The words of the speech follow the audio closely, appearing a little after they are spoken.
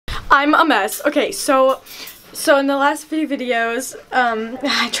I'm a mess. Okay, so in the last few videos,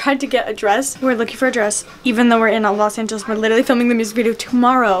 I tried to get a dress. We're looking for a dress, even though we're in Los Angeles. We're literally filming the music video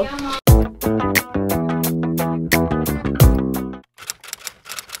tomorrow.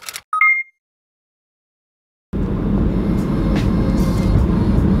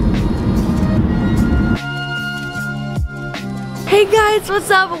 Hey guys,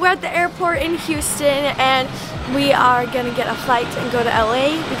 what's up? We're at the airport in Houston and we are gonna get a flight and go to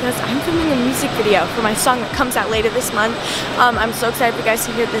LA because I'm filming a music video for my song that comes out later this month. I'm so excited for you guys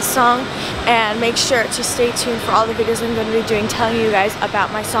to hear this song, and make sure to stay tuned for all the videos I'm going to be doing, telling you guys about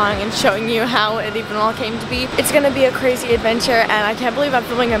my song and showing you how it even all came to be. It's gonna be a crazy adventure, and I can't believe I'm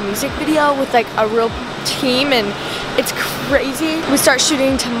filming a music video with like a real team, and it's crazy. We start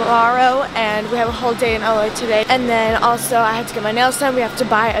shooting tomorrow and we have a whole day in LA today, and then also I have to get my nails done. We have to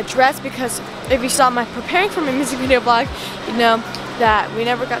buy a dress because if you saw my preparing for my music video vlog, you know that we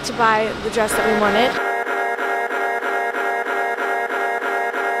never got to buy the dress that we wanted.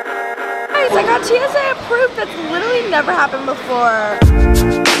 Guys, I got TSA approved. That's literally never happened before.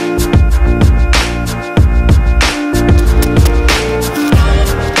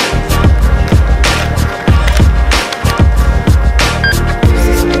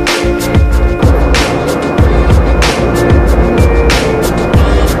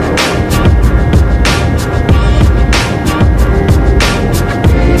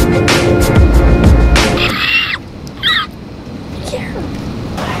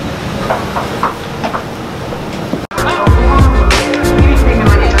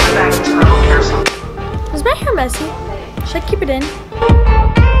 Is my hair messy? Should I keep it in?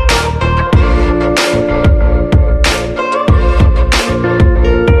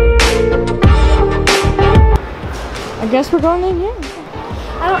 I guess we're going in here.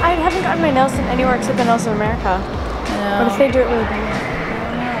 I haven't gotten my nails done anywhere except the Nails of America. What if they do it really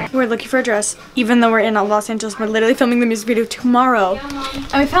big? We're looking for a dress, even though we're in Los Angeles. We're literally filming the music video tomorrow.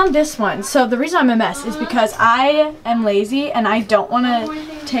 And we found this one. So the reason I'm a mess is because I am lazy and I don't want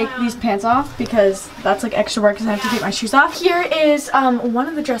to take these pants off because that's like extra work because I have to take my shoes off. Here is one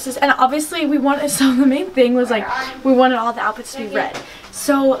of the dresses, and obviously we wanted, so the main thing was like we wanted all the outfits to be red.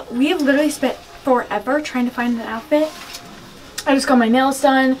 So we have literally spent forever trying to find an outfit. I just got my nails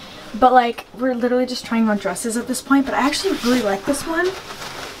done, but like we're literally just trying on dresses at this point. But I actually really like this one.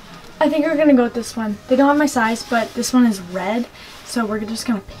 I think we're gonna go with this one. They don't have my size, but this one is red, so we're just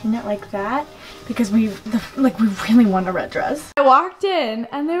gonna pin it like that because we really want a red dress. I walked in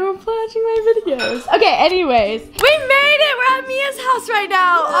and they were watching my videos. Okay, anyways, we made it. We're at Mia's house right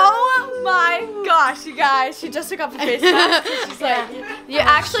now. Oh my gosh, you guys! She just took off her face mask. She's like, you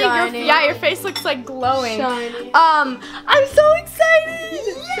actually, your face looks like glowing. Shiny. I'm so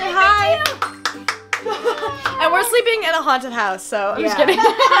excited. Say hi. And we're sleeping in a haunted house, so I'm just kidding.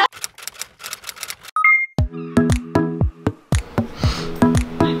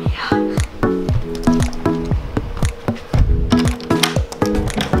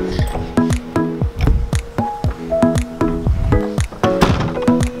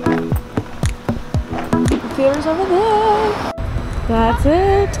 There's over there. That's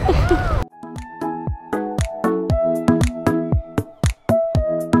it.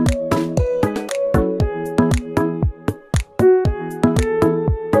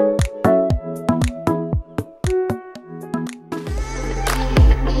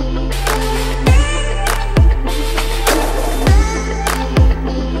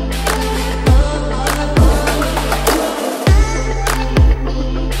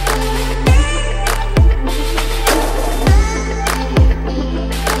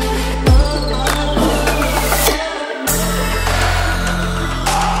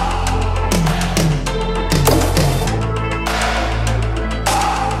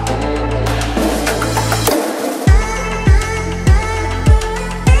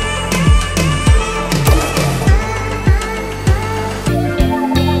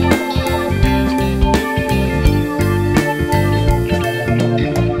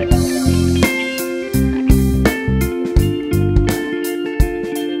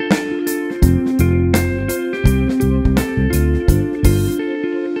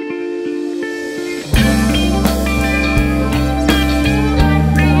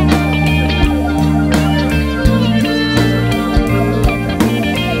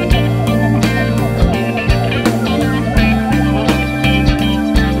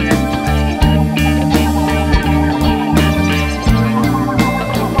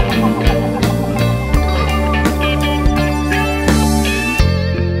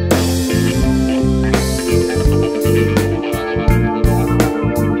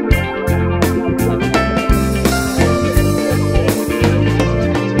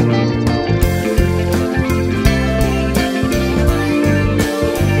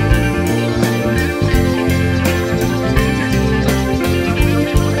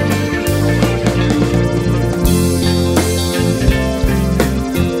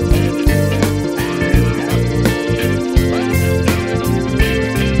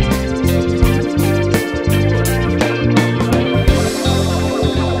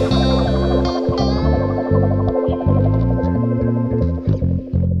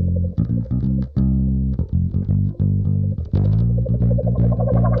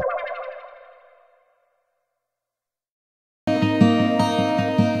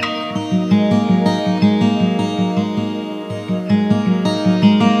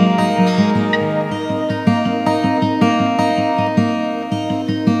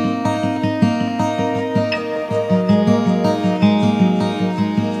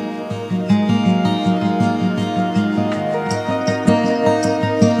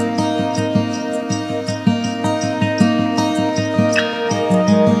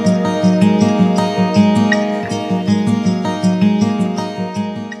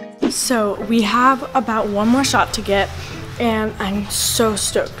 have about one more shot to get, and I'm so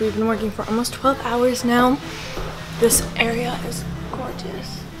stoked. We've been working for almost 12 hours now. This area is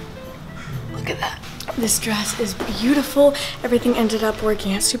gorgeous. Look at that. This dress is beautiful. Everything ended up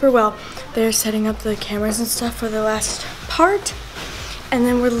working out super well. They're setting up the cameras and stuff for the last part, and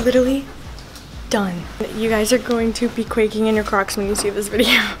then we're literally done. You guys are going to be quaking in your Crocs when you see this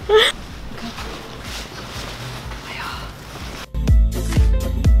video.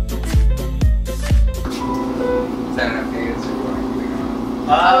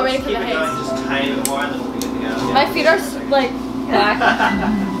 We're waiting for the haze. Just tiny bit more and then we'll be good to go. My feet are like black.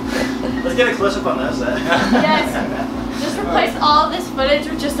 Let's get a close up on this. Yes. Just replace all of this footage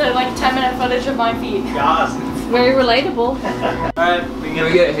with just a like 10-minute footage of my feet. Yes. Very relatable. Alright, Can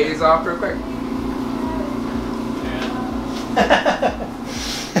we get haze off real quick?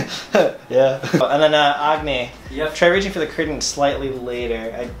 Yeah. And then Agni, try reaching for the curtain slightly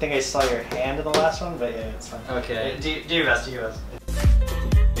later. I think I saw your hand in the last one, but yeah, it's fine. Okay. Do your best, do your best.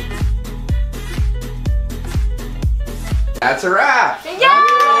 That's a wrap!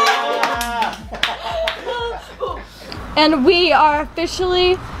 Yeah! And we are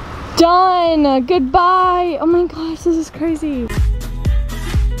officially done. Goodbye. Oh my gosh, this is crazy.